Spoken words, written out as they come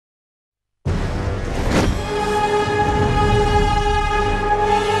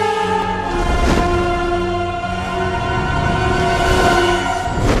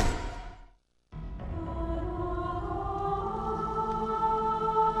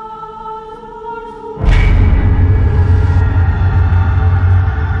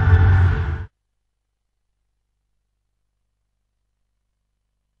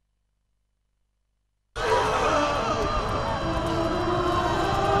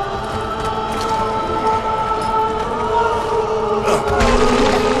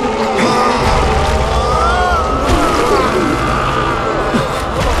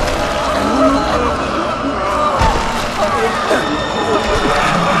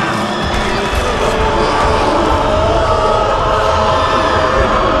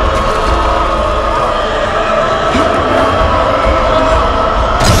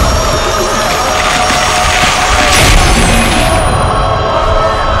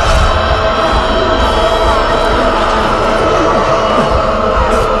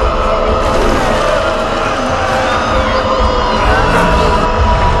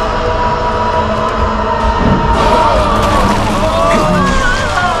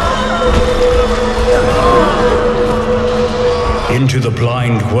Into the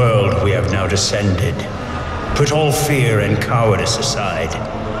blind world we have now descended. Put all fear and cowardice aside.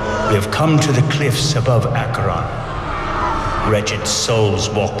 We have come to the cliffs above Acheron. Wretched souls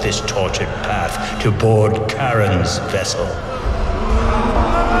walk this tortured path to board Charon's vessel.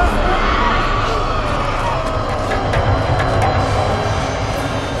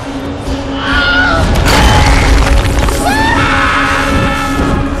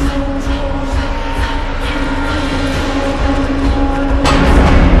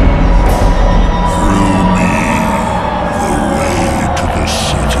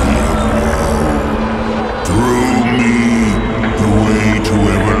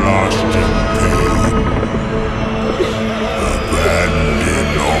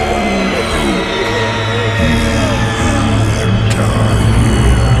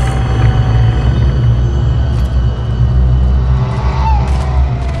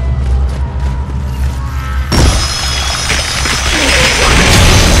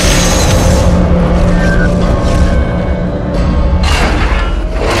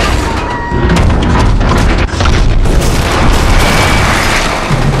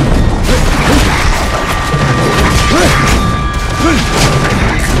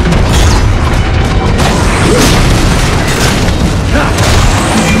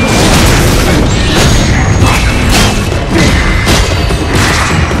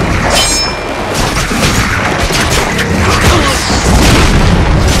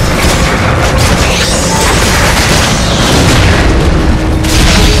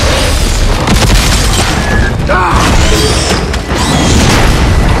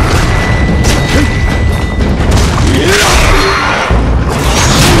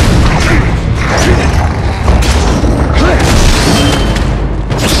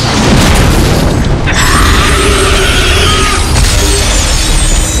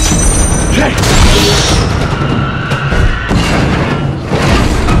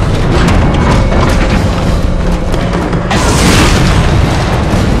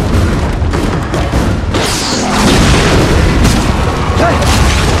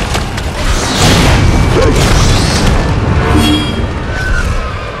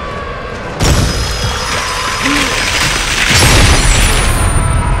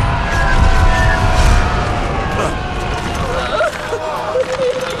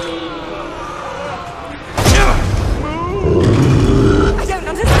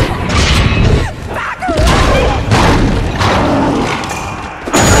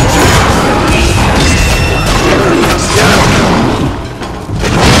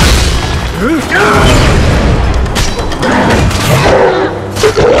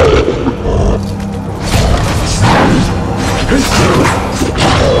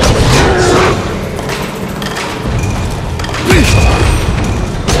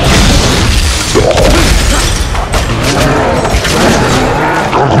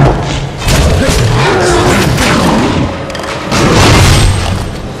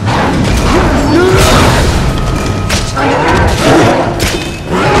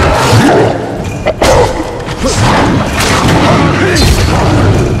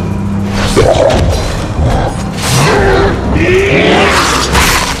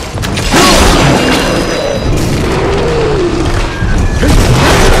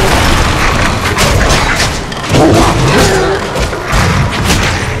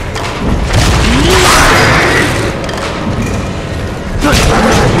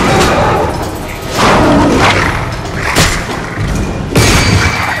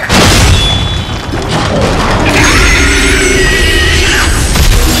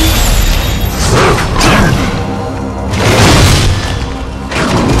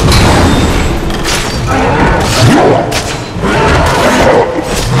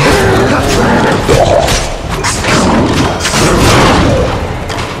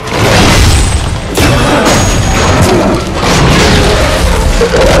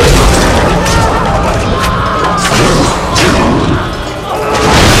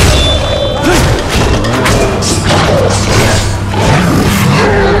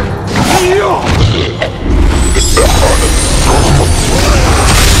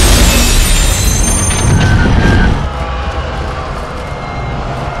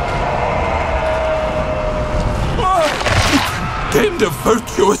 Send a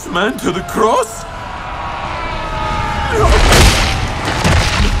virtuous man to the cross?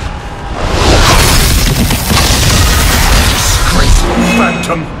 Disgraceful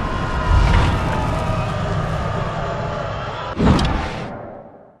phantom!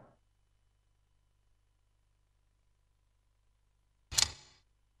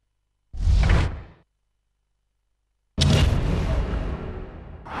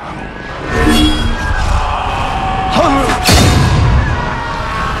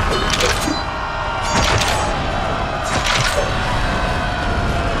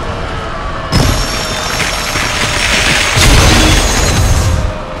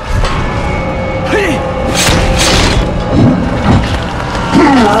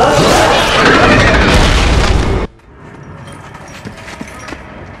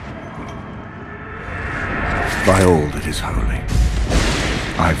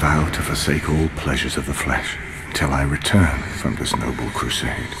 I vow to forsake all pleasures of the flesh till I return from this noble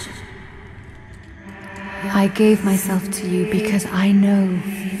crusade. I gave myself to you because I know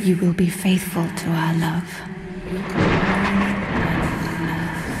you will be faithful to our love.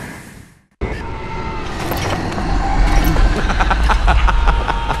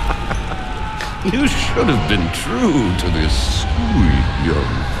 You should have been true to this sweet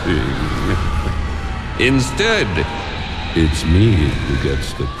young thing. Instead, it's me who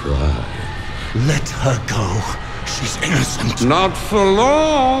gets the prize. Let her go. She's innocent. Not for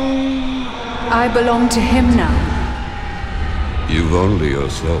long. I belong to him now. You've only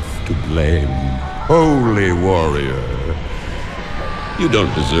yourself to blame, holy warrior. You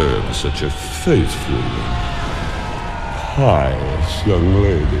don't deserve such a faithful and pious young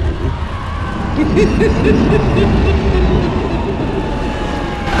lady.